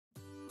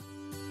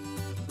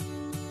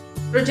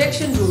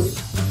Projection rule.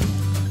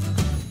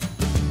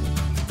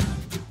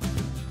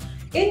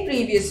 In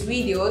previous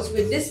videos,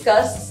 we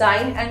discussed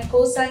sine and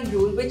cosine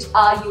rule, which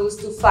are used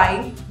to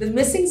find the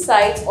missing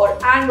sides or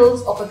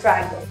angles of a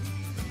triangle.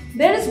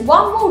 There is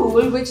one more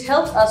rule which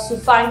helps us to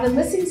find the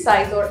missing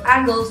sides or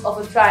angles of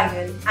a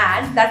triangle,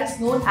 and that is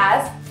known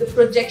as the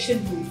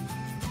projection rule.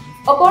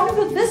 According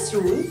to this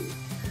rule,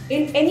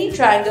 in any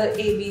triangle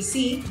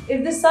ABC,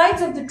 if the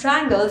sides of the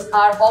triangles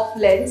are of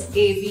lengths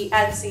A, B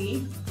and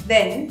C,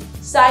 then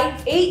side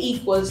A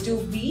equals to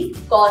B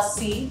cos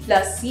C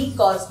plus C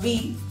cos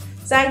B,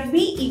 side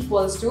B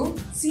equals to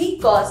C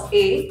cos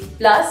A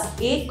plus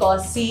A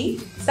cos C,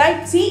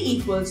 side C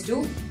equals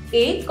to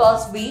A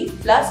cos B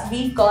plus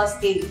B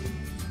cos A.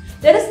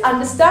 Let us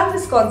understand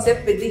this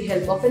concept with the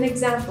help of an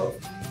example.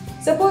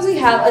 Suppose we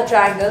have a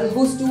triangle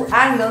whose two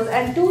angles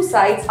and two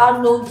sides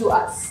are known to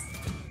us,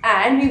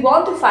 and we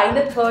want to find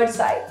the third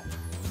side.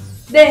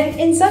 Then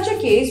in such a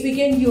case, we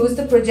can use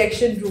the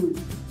projection rule.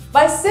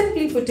 By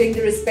simply putting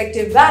the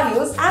respective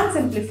values and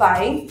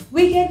simplifying,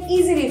 we can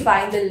easily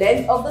find the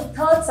length of the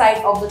third side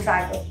of the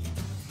triangle.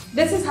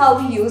 This is how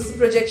we use the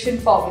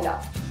projection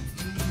formula.